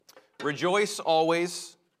Rejoice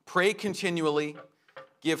always, pray continually,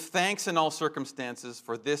 give thanks in all circumstances,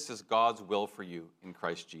 for this is God's will for you in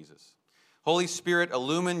Christ Jesus. Holy Spirit,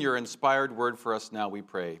 illumine your inspired word for us now, we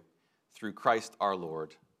pray, through Christ our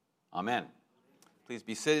Lord. Amen. Please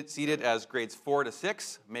be seated as grades 4 to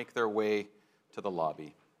 6 make their way to the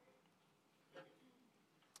lobby.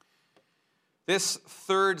 This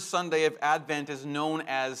third Sunday of Advent is known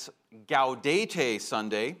as Gaudete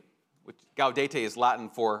Sunday, which Gaudete is Latin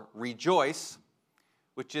for rejoice,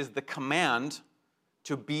 which is the command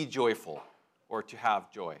to be joyful or to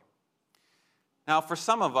have joy. Now, for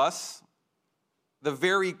some of us, the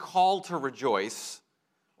very call to rejoice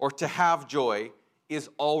or to have joy is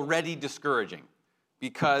already discouraging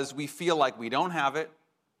because we feel like we don't have it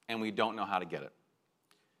and we don't know how to get it.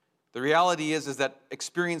 The reality is that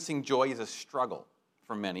experiencing joy is a struggle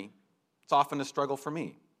for many. It's often a struggle for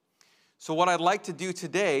me. So what I'd like to do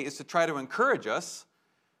today is to try to encourage us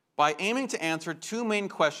by aiming to answer two main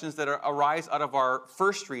questions that arise out of our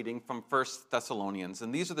first reading from 1 Thessalonians.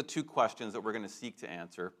 And these are the two questions that we're going to seek to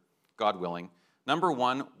answer, God willing. Number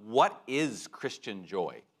one, what is Christian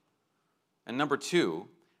joy? And number two,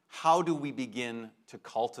 how do we begin to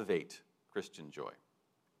cultivate Christian joy?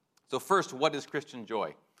 So first, what is Christian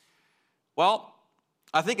joy? Well,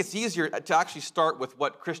 I think it's easier to actually start with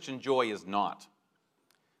what Christian joy is not.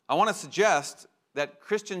 I want to suggest that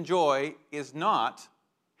Christian joy is not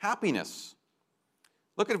happiness.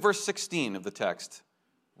 Look at verse 16 of the text.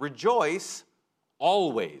 Rejoice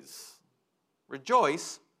always.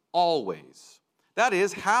 Rejoice always. That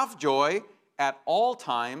is, have joy at all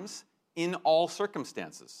times in all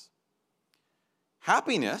circumstances.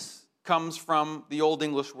 Happiness comes from the Old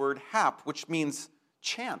English word hap, which means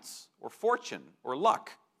chance or fortune or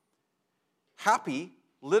luck. Happy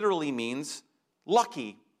literally means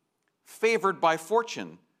lucky, favored by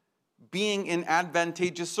fortune, being in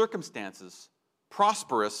advantageous circumstances,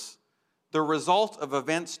 prosperous, the result of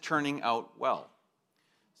events turning out well.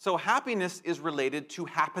 So happiness is related to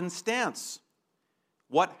happenstance.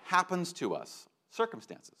 What happens to us?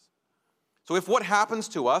 Circumstances. So if what happens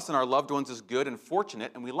to us and our loved ones is good and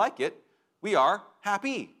fortunate and we like it, we are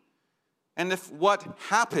happy. And if what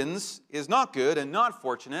happens is not good and not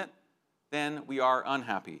fortunate, then we are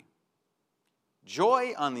unhappy.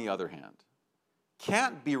 Joy, on the other hand,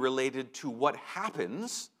 can't be related to what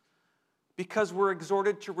happens because we're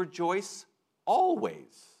exhorted to rejoice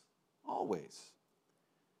always. Always.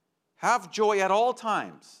 Have joy at all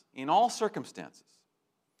times, in all circumstances.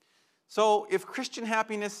 So if Christian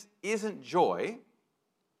happiness isn't joy,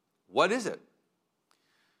 what is it?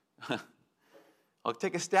 I'll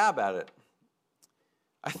take a stab at it.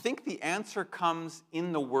 I think the answer comes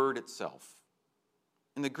in the word itself.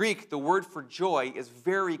 In the Greek, the word for joy is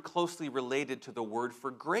very closely related to the word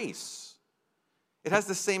for grace. It has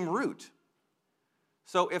the same root.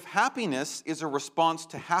 So if happiness is a response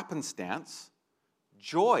to happenstance,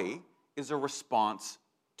 joy is a response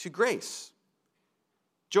to grace.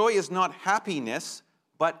 Joy is not happiness,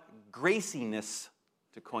 but graciness,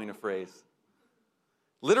 to coin a phrase.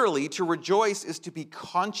 Literally, to rejoice is to be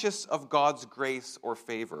conscious of God's grace or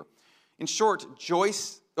favor. In short, joy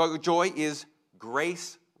is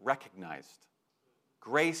grace recognized.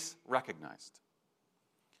 Grace recognized.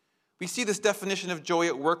 We see this definition of joy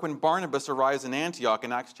at work when Barnabas arrives in Antioch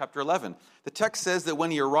in Acts chapter 11. The text says that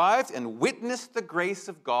when he arrived and witnessed the grace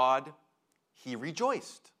of God, he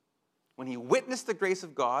rejoiced. When he witnessed the grace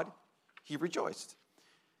of God, he rejoiced.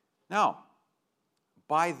 Now,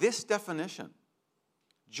 by this definition,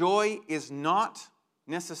 joy is not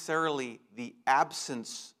necessarily the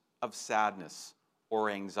absence of sadness or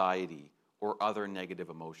anxiety or other negative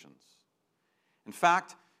emotions. In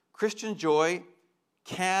fact, Christian joy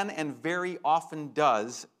can and very often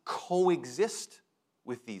does coexist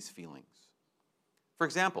with these feelings. For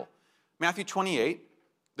example, Matthew 28,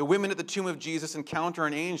 the women at the tomb of Jesus encounter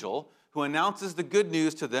an angel who announces the good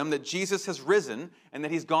news to them that Jesus has risen and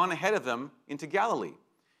that he's gone ahead of them into Galilee.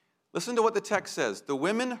 Listen to what the text says. The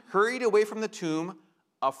women hurried away from the tomb,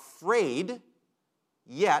 afraid,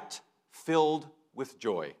 yet filled with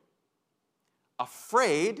joy.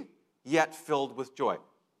 Afraid, yet filled with joy.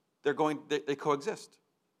 They coexist.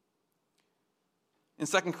 In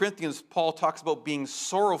 2 Corinthians, Paul talks about being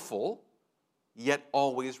sorrowful, yet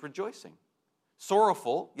always rejoicing.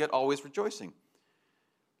 Sorrowful, yet always rejoicing.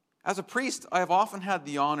 As a priest, I have often had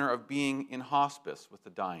the honor of being in hospice with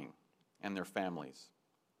the dying and their families.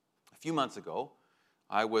 A few months ago,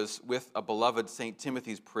 I was with a beloved St.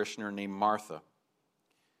 Timothy's parishioner named Martha.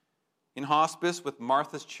 In hospice with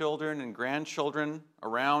Martha's children and grandchildren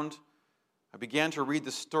around, I began to read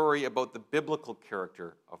the story about the biblical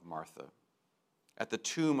character of Martha. at the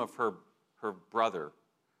tomb of her brother,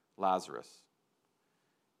 Lazarus.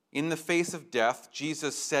 In the face of death,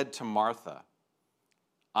 Jesus said to Martha,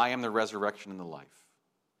 I am the resurrection and the life.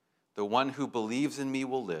 The one who believes in me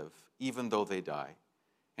will live, even though they die.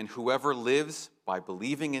 And whoever lives by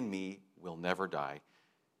believing in me will never die.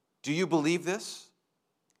 Do you believe this?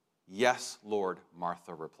 Yes, Lord,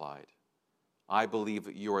 Martha replied. I believe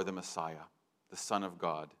that you are the Messiah, the Son of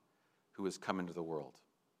God, who has come into the world.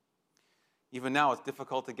 Even now, it's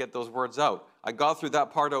difficult to get those words out. I got through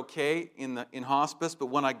that part okay in hospice, but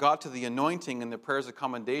when I got to the anointing and the prayers of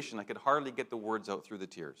commendation, I could hardly get the words out through the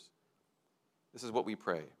tears. This is what we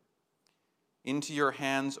pray. Into your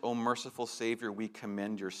hands, O merciful Savior, we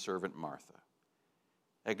commend your servant Martha.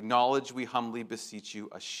 Acknowledge, we humbly beseech you,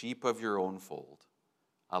 a sheep of your own fold,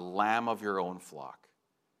 a lamb of your own flock,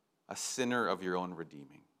 a sinner of your own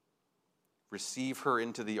redeeming. Receive her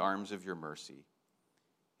into the arms of your mercy,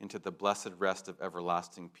 into the blessed rest of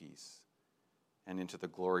everlasting peace, and into the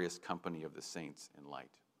glorious company of the saints in light.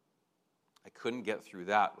 I couldn't get through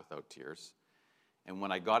that without tears. And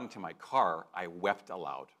when I got into my car, I wept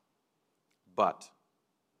aloud. But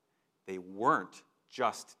they weren't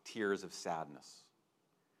just tears of sadness.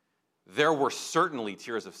 There were certainly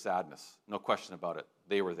tears of sadness, no question about it.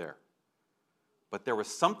 They were there. But there was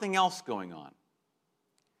something else going on.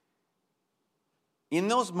 In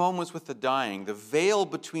those moments with the dying, the veil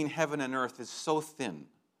between heaven and earth is so thin,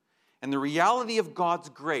 and the reality of God's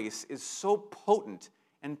grace is so potent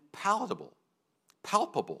and palpable.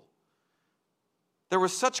 There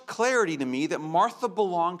was such clarity to me that Martha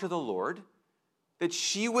belonged to the Lord, that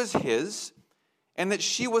she was his, and that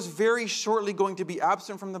she was very shortly going to be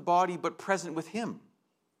absent from the body but present with him.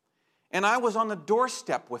 And I was on the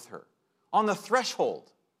doorstep with her, on the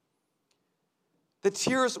threshold. The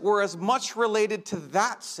tears were as much related to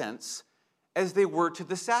that sense as they were to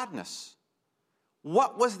the sadness.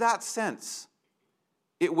 What was that sense?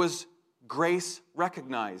 It was grace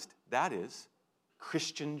recognized. That is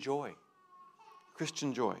Christian joy.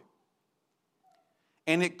 Christian joy.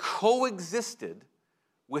 And it coexisted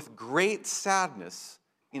with great sadness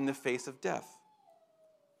in the face of death.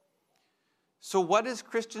 So what is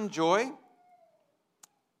Christian joy?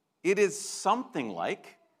 It is something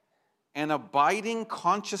like an abiding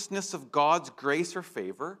consciousness of God's grace or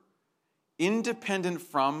favor, independent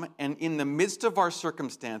from and in the midst of our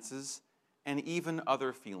circumstances and even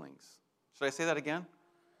other feelings. Should I say that again?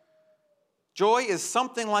 Joy is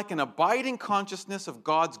something like an abiding consciousness of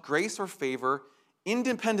God's grace or favor,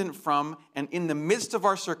 independent from and in the midst of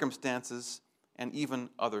our circumstances and even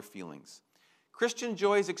other feelings. Christian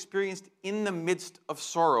joy is experienced in the midst of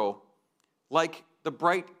sorrow, like the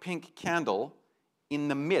bright pink candle in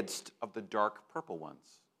the midst of the dark purple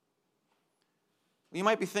ones. You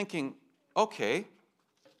might be thinking, okay,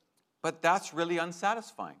 but that's really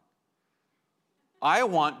unsatisfying. I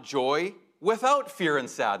want joy without fear and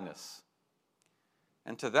sadness.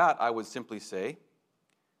 And to that, I would simply say,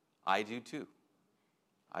 I do too.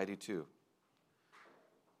 I do too.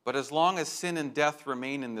 But as long as sin and death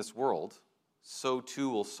remain in this world, so too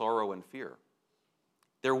will sorrow and fear.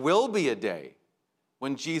 There will be a day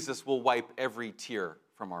when Jesus will wipe every tear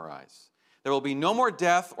from our eyes. There will be no more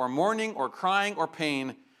death or mourning or crying or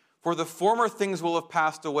pain, for the former things will have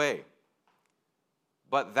passed away.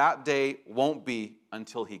 But that day won't be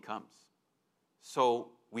until he comes. So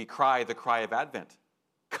we cry the cry of Advent.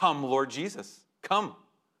 Come, Lord Jesus. Come,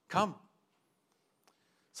 come.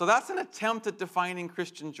 So that's an attempt at defining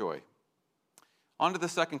Christian joy. On to the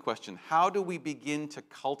second question. How do we begin to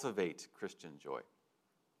cultivate Christian joy?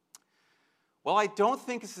 Well, I don't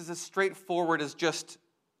think this is as straightforward as just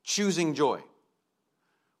choosing joy.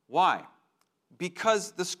 Why?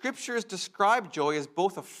 Because the scriptures describe joy as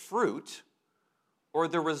both a fruit or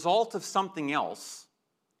the result of something else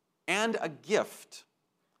and a gift.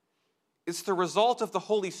 It's the result of the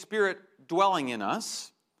Holy Spirit dwelling in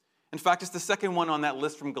us. In fact, it's the second one on that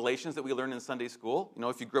list from Galatians that we learned in Sunday school. You know,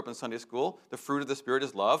 if you grew up in Sunday school, the fruit of the Spirit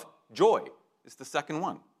is love. Joy is the second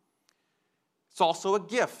one. It's also a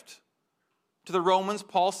gift. To the Romans,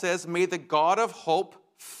 Paul says, may the God of hope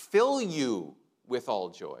fill you with all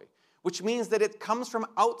joy, which means that it comes from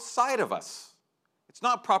outside of us. It's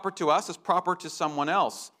not proper to us, it's proper to someone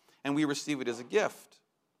else, and we receive it as a gift.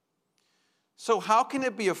 So how can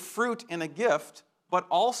it be a fruit and a gift, but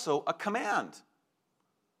also a command?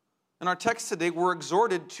 In our text today, we're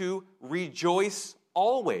exhorted to rejoice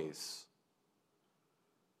always.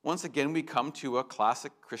 Once again, we come to a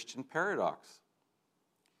classic Christian paradox.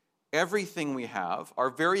 Everything we have, our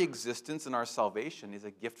very existence and our salvation, is a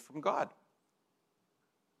gift from God.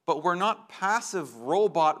 But we're not passive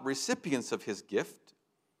robot recipients of his gift.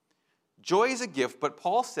 Joy is a gift, but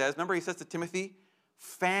Paul says, remember he says to Timothy,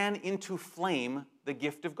 fan into flame the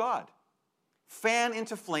gift of God. Fan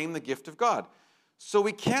into flame the gift of God. So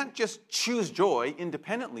we can't just choose joy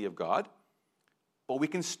independently of God, but we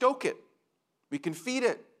can stoke it. We can feed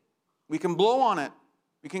it. We can blow on it.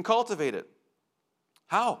 We can cultivate it.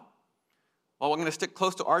 How? Well, we're going to stick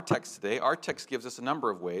close to our text today. Our text gives us a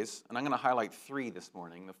number of ways, and I'm going to highlight 3 this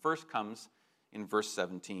morning. The first comes in verse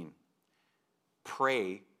 17.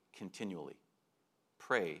 Pray continually.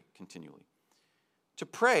 Pray continually. To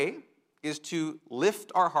pray is to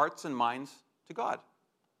lift our hearts and minds to God.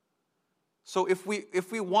 So if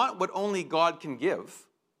we want what only God can give,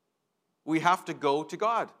 we have to go to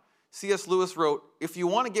God. C.S. Lewis wrote, if you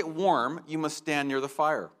want to get warm, you must stand near the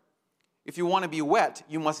fire. If you want to be wet,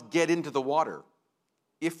 you must get into the water.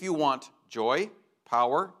 If you want joy,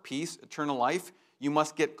 power, peace, eternal life, you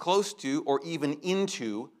must get close to or even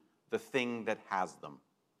into the thing that has them.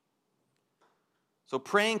 So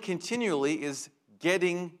praying continually is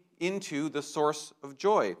getting into the source of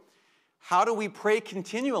joy. How do we pray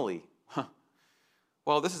continually?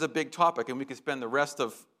 Well, this is a big topic, and we could spend the rest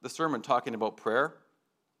of the sermon talking about prayer.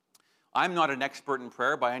 I'm not an expert in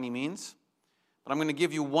prayer by any means, but I'm going to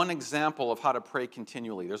give you one example of how to pray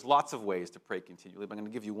continually. There's lots of ways to pray continually, but I'm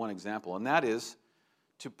going to give you one example, and that is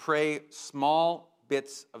to pray small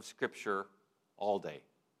bits of Scripture all day,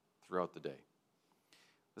 throughout the day.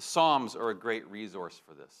 The Psalms are a great resource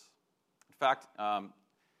for this. In fact,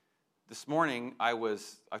 this morning I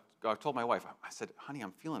told my wife, I said, honey,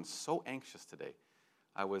 I'm feeling so anxious today.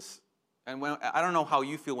 I don't know how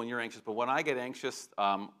you feel when you're anxious, but when I get anxious,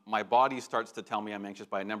 my body starts to tell me I'm anxious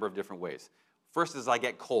by a number of different ways. First is I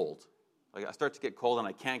get cold. Like I start to get cold and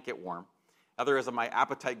I can't get warm. Other is that my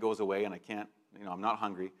appetite goes away and I can't, I'm not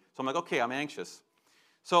hungry. So I'm like, okay, I'm anxious.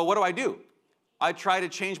 So what do? I try to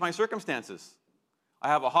change my circumstances. I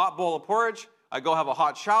have a hot bowl of porridge. I go have a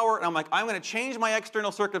hot shower, and I'm like, I'm going to change my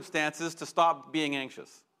external circumstances to stop being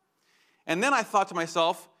anxious. And then I thought to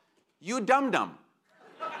myself, you dum-dum.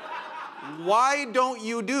 Why don't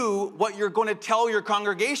you do what you're going to tell your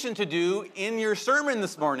congregation to do in your sermon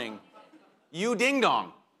this morning? You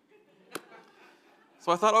ding-dong.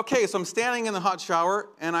 So I thought, okay, so I'm standing in the hot shower,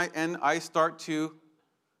 and I start to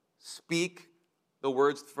speak the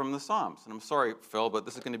words from the Psalms. And I'm sorry, Phil, but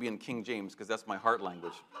this is going to be in King James because that's my heart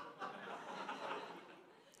language.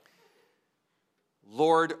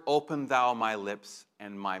 Lord, open thou my lips,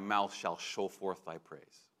 and my mouth shall show forth thy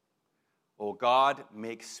praise. O God,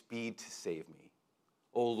 make speed to save me.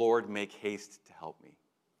 O Lord, make haste to help me.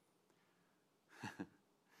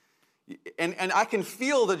 and I can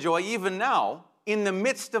feel the joy even now in the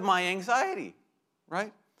midst of my anxiety,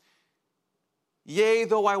 right? Yea,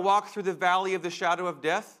 though I walk through the valley of the shadow of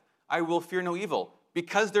death, I will fear no evil.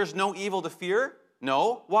 Because there's no evil to fear?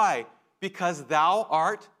 No. Why? Because thou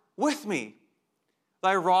art with me.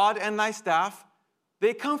 Thy rod and thy staff,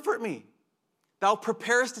 they comfort me. Thou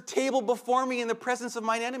preparest a table before me in the presence of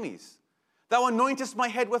mine enemies. Thou anointest my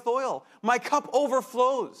head with oil. My cup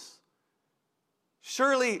overflows.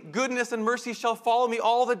 Surely goodness and mercy shall follow me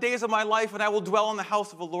all the days of my life, and I will dwell in the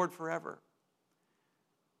house of the Lord forever.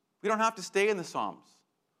 We don't have to stay in the Psalms.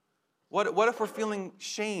 What if we're feeling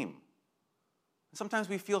shame? Sometimes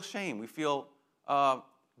we feel shame. We feel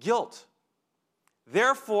guilt.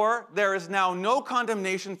 Therefore, there is now no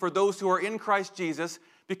condemnation for those who are in Christ Jesus,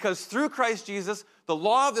 because through Christ Jesus, the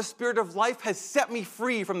law of the Spirit of life has set me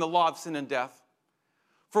free from the law of sin and death.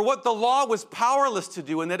 For what the law was powerless to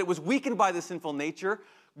do, and that it was weakened by the sinful nature,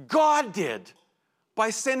 God did by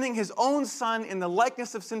sending his own Son in the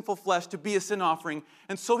likeness of sinful flesh to be a sin offering.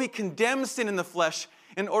 And so he condemned sin in the flesh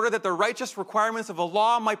in order that the righteous requirements of the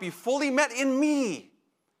law might be fully met in me,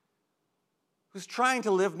 who's trying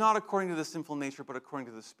to live not according to the sinful nature, but according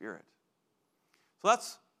to the Spirit. So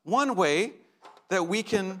that's one way that we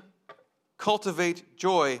can cultivate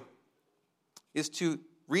joy, is to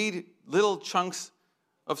read little chunks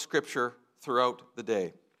of Scripture throughout the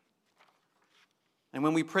day. And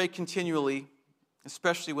when we pray continually,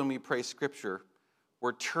 especially when we pray Scripture,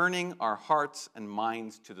 we're turning our hearts and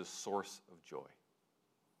minds to the source of joy.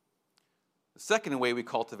 The second way we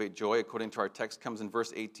cultivate joy, according to our text, comes in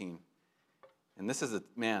verse 18. And this is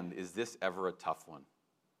is this ever a tough one?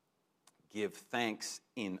 Give thanks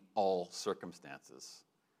in all circumstances,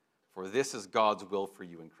 for this is God's will for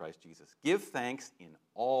you in Christ Jesus. Give thanks in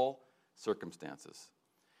all circumstances.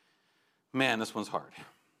 Man, this one's hard.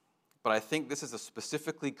 But I think this is a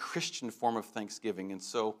specifically Christian form of thanksgiving, and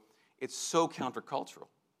so it's so countercultural.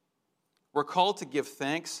 We're called to give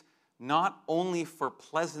thanks not only for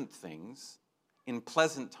pleasant things in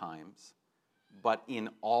pleasant times, but in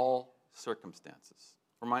all circumstances.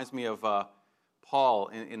 Reminds me of Paul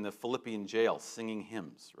in the Philippian jail singing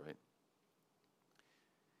hymns, right?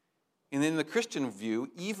 And in the Christian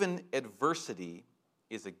view, even adversity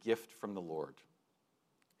is a gift from the Lord.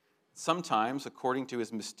 Sometimes, according to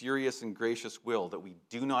his mysterious and gracious will that we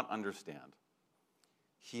do not understand,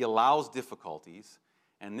 he allows difficulties,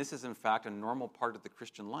 and this is in fact a normal part of the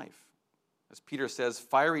Christian life. As Peter says,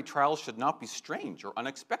 fiery trials should not be strange or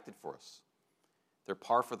unexpected for us. They're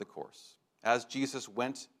par for the course. As Jesus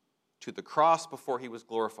went to the cross before he was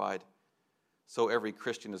glorified, so every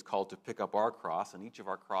Christian is called to pick up our cross, and each of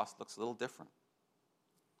our cross looks a little different.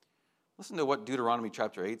 Listen to what Deuteronomy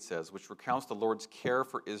chapter 8 says, which recounts the Lord's care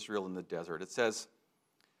for Israel in the desert. It says,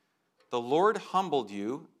 "The Lord humbled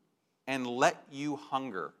you and let you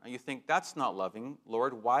hunger." Now you think, that's not loving,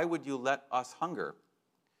 Lord. Why would you let us hunger?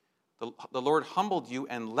 The Lord humbled you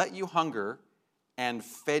and let you hunger and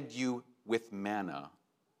fed you with manna,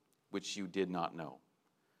 which you did not know,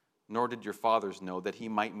 nor did your fathers know, that he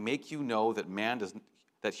might make you know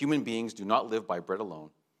that human beings do not live by bread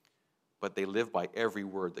alone, but they live by every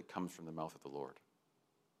word that comes from the mouth of the Lord.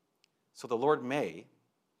 So the Lord may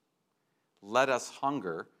let us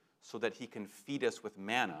hunger so that he can feed us with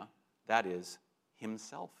manna, that is,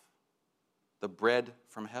 himself, the bread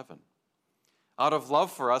from heaven. Out of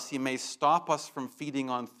love for us, he may stop us from feeding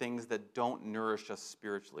on things that don't nourish us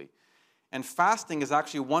spiritually. And fasting is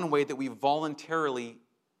actually one way that we voluntarily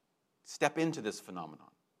step into this phenomenon.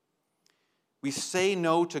 We say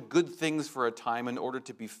no to good things for a time in order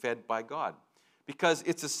to be fed by God. Because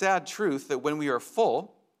it's a sad truth that when we are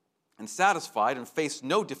full and satisfied and face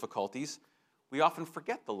no difficulties, we often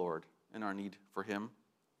forget the Lord and our need for him.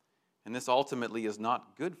 And this ultimately is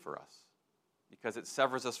not good for us because it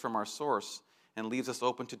severs us from our source and leaves us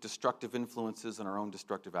open to destructive influences and our own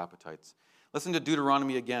destructive appetites. Listen to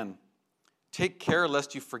Deuteronomy again. "Take care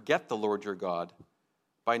lest you forget the Lord your God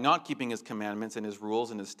by not keeping his commandments and his rules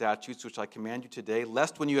and his statutes, which I command you today,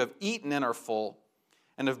 lest when you have eaten and are full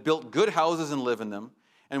and have built good houses and live in them,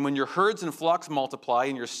 and when your herds and flocks multiply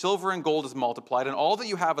and your silver and gold is multiplied and all that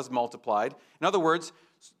you have is multiplied," in other words,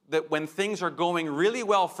 that when things are going really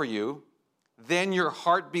well for you, then your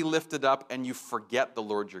heart be lifted up and you forget the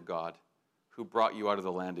Lord your God, who brought you out of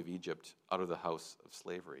the land of Egypt, out of the house of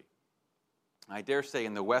slavery. I dare say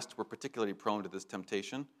in the West we're particularly prone to this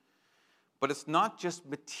temptation. But it's not just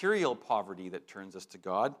material poverty that turns us to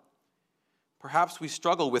God. Perhaps we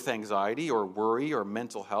struggle with anxiety or worry or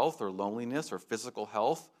mental health or loneliness or physical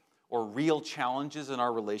health or real challenges in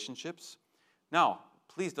our relationships. Now,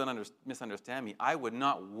 please don't misunderstand me. I would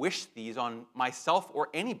not wish these on myself or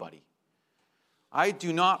anybody. I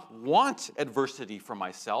do not want adversity for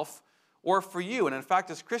myself or for you. And in fact,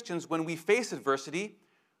 as Christians, when we face adversity,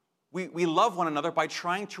 we love one another by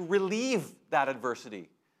trying to relieve that adversity.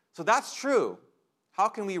 So that's true. How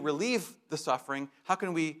can we relieve the suffering? How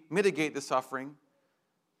can we mitigate the suffering?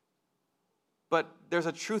 But there's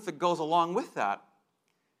a truth that goes along with that.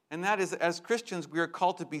 And that is, as Christians, we are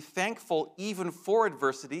called to be thankful even for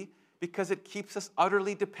adversity because it keeps us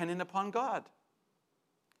utterly dependent upon God.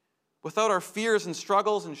 Without our fears and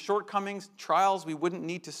struggles and shortcomings, trials, we wouldn't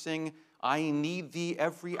need to sing, "I need thee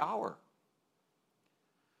every hour."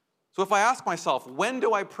 So if I ask myself, when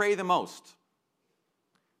do I pray the most?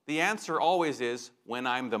 The answer always is when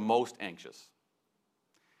I'm the most anxious.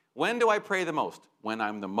 When do I pray the most? When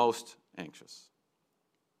I'm the most anxious.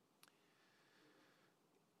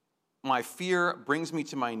 My fear brings me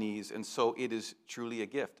to my knees, and so it is truly a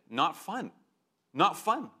gift. Not fun,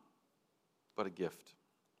 but a gift.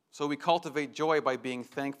 So we cultivate joy by being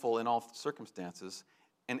thankful in all circumstances,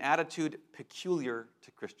 an attitude peculiar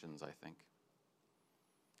to Christians, I think.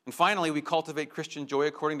 And finally, we cultivate Christian joy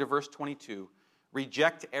according to verse 22.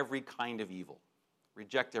 Reject every kind of evil.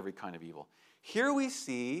 Reject every kind of evil. Here we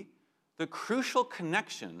see the crucial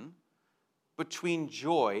connection between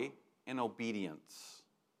joy and obedience.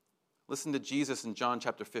 Listen to Jesus in John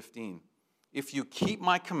chapter 15. "If you keep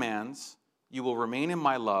my commands, you will remain in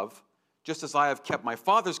my love, just as I have kept my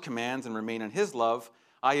Father's commands and remain in his love.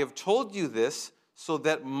 I have told you this so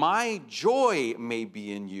that my joy may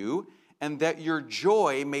be in you and that your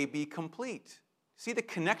joy may be complete." See the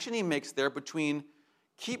connection he makes there between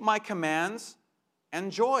keep my commands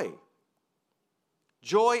and joy.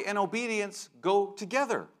 Joy and obedience go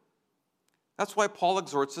together. That's why Paul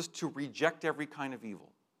exhorts us to reject every kind of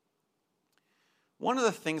evil. One of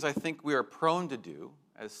the things I think we are prone to do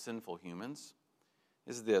as sinful humans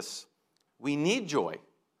is this. We need joy.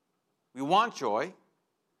 We want joy.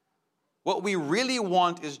 What we really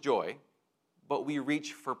want is joy, but we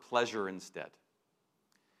reach for pleasure instead.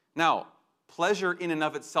 Now, pleasure in and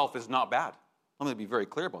of itself is not bad. Let me be very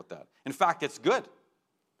clear about that. In fact, it's good.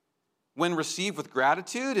 When received with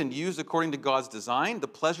gratitude and used according to God's design, the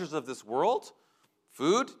pleasures of this world,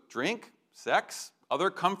 food, drink, sex, other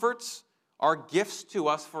comforts, are gifts to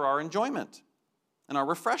us for our enjoyment and our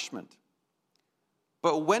refreshment.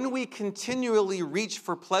 But when we continually reach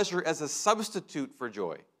for pleasure as a substitute for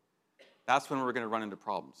joy, that's when we're going to run into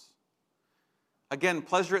problems. Again,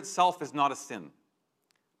 pleasure itself is not a sin,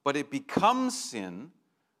 but it becomes sin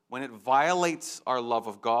when it violates our love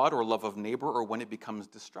of God or love of neighbor, or when it becomes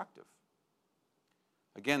destructive.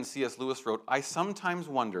 Again, C.S. Lewis wrote, "I sometimes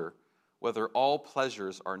wonder whether all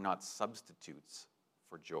pleasures are not substitutes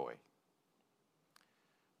for joy."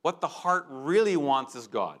 What the heart really wants is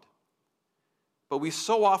God. But we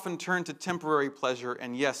so often turn to temporary pleasure,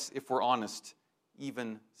 and yes, if we're honest,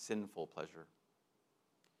 even sinful pleasure.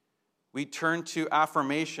 We turn to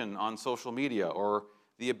affirmation on social media, or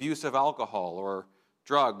the abuse of alcohol, or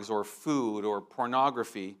drugs, or food, or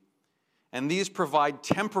pornography. And these provide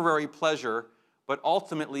temporary pleasure, but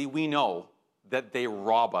ultimately we know that they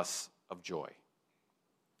rob us of joy.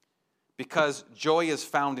 Because joy is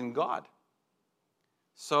found in God.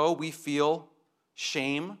 So we feel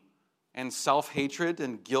shame and self-hatred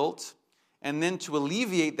and guilt, and then to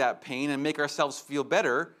alleviate that pain and make ourselves feel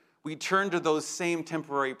better, we turn to those same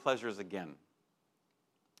temporary pleasures again.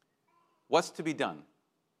 What's to be done?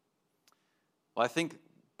 Well, I think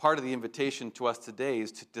part of the invitation to us today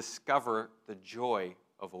is to discover the joy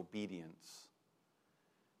of obedience.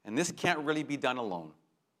 And this can't really be done alone.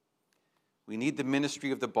 We need the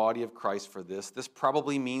ministry of the body of Christ for this. This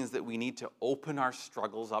probably means that we need to open our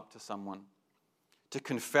struggles up to someone, to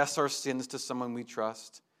confess our sins to someone we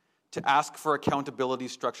trust, to ask for accountability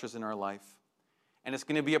structures in our life. And it's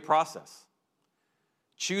going to be a process.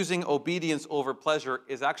 Choosing obedience over pleasure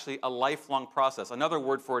is actually a lifelong process. Another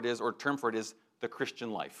word for it is, or term for it is, the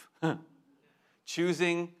Christian life.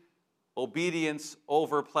 Choosing obedience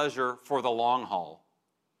over pleasure for the long haul.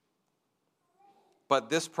 But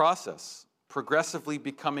this process, progressively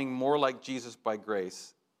becoming more like Jesus by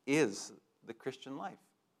grace, is the Christian life.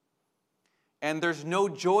 And there's no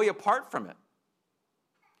joy apart from it.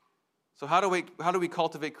 So how do we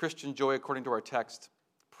cultivate Christian joy according to our text?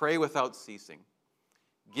 Pray without ceasing.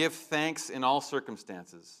 Give thanks in all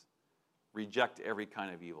circumstances. Reject every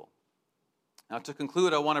kind of evil. Now, to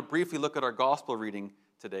conclude, I want to briefly look at our gospel reading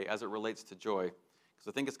today as it relates to joy, because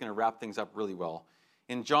I think it's going to wrap things up really well.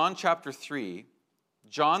 In John chapter 3,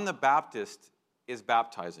 John the Baptist is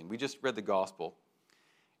baptizing. We just read the gospel.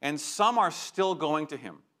 And some are still going to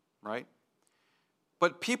him, right?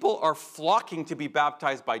 But people are flocking to be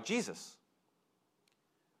baptized by Jesus.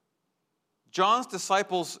 John's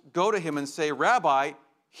disciples go to him and say, "Rabbi,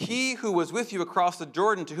 he who was with you across the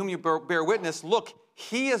Jordan, to whom you bear witness, look,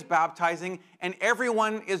 he is baptizing, and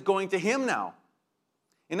everyone is going to him now."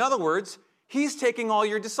 In other words, he's taking all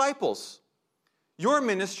your disciples. Your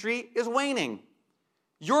ministry is waning.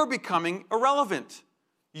 You're becoming irrelevant.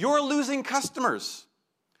 You're losing customers.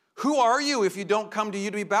 Who are you if you don't come to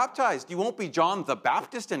you to be baptized? You won't be John the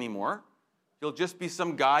Baptist anymore. You'll just be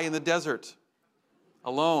some guy in the desert,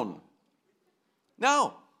 alone.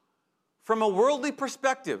 No. From a worldly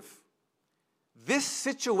perspective, this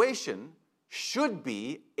situation should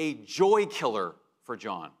be a joy killer for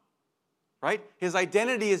John, right? His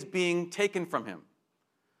identity is being taken from him.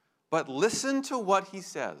 But listen to what he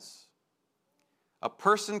says. "A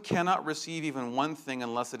person cannot receive even one thing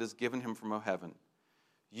unless it is given him from heaven.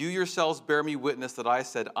 You yourselves bear me witness that I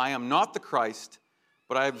said, I am not the Christ,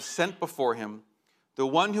 but I have sent before him. The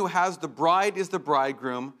one who has the bride is the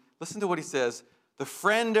bridegroom." Listen to what he says. "The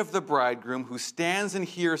friend of the bridegroom who stands and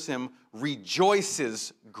hears him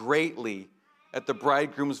rejoices greatly at the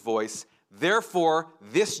bridegroom's voice. Therefore,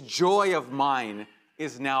 this joy of mine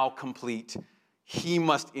is now complete. He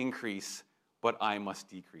must increase, but I must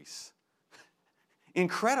decrease."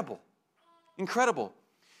 Incredible. Incredible.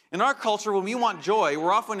 In our culture, when we want joy,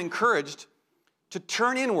 we're often encouraged to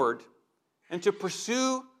turn inward and to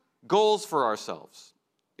pursue goals for ourselves.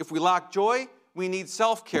 If we lack joy, we need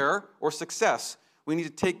self-care or success. We need to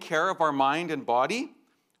take care of our mind and body.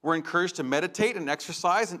 We're encouraged to meditate and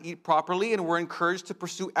exercise and eat properly, and we're encouraged to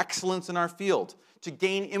pursue excellence in our field, to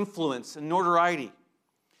gain influence and notoriety.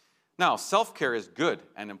 Now, self-care is good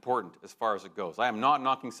and important as far as it goes. I am not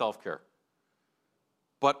knocking self-care.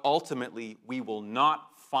 But ultimately, we will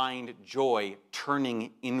not find joy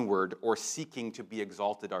turning inward or seeking to be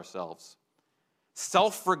exalted ourselves.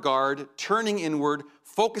 Self-regard, turning inward,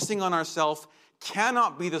 focusing on ourselves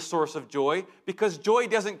cannot be the source of joy, because joy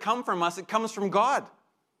doesn't come from us, it comes from God.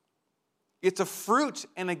 It's a fruit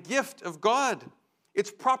and a gift of God.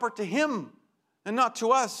 It's proper to him and not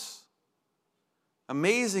to us.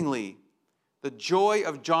 Amazingly, The joy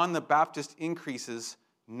of John the Baptist increases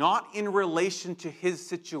not in relation to his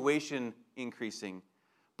situation increasing,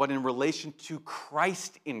 but in relation to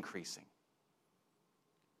Christ increasing.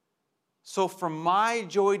 So for my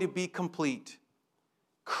joy to be complete,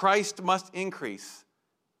 Christ must increase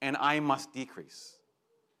and I must decrease.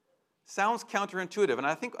 Sounds counterintuitive, and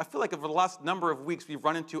I feel like over the last number of weeks we've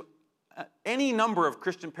run into any number of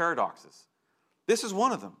Christian paradoxes. This is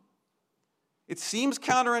one of them. It seems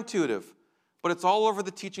counterintuitive, but it's all over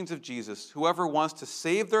the teachings of Jesus. Whoever wants to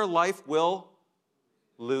save their life will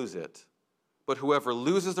lose it, but whoever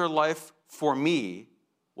loses their life for me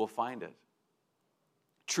will find it.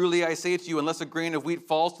 Truly I say to you, unless a grain of wheat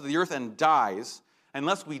falls to the earth and dies,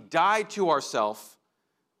 unless we die to ourselves,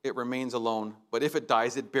 it remains alone. But if it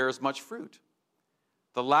dies, it bears much fruit.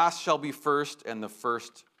 The last shall be first, and the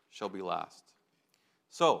first shall be last.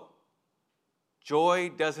 So,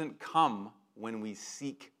 joy doesn't come when we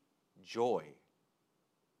seek joy.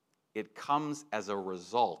 It comes as a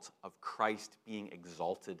result of Christ being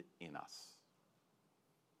exalted in us.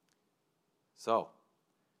 So,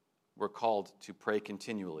 we're called to pray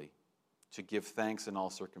continually, to give thanks in all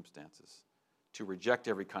circumstances, to reject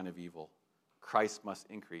every kind of evil. Christ must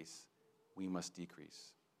increase, we must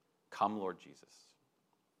decrease. Come, Lord Jesus.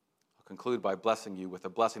 I'll conclude by blessing you with a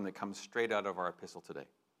blessing that comes straight out of our epistle today.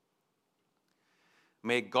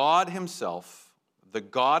 May God himself, the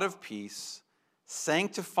God of peace,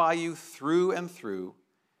 sanctify you through and through.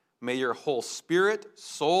 May your whole spirit,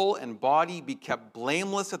 soul, and body be kept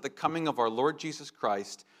blameless at the coming of our Lord Jesus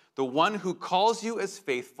Christ, the one who calls you is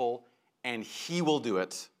faithful, and he will do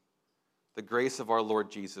it. The grace of our Lord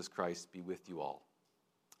Jesus Christ be with you all.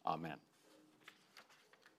 Amen.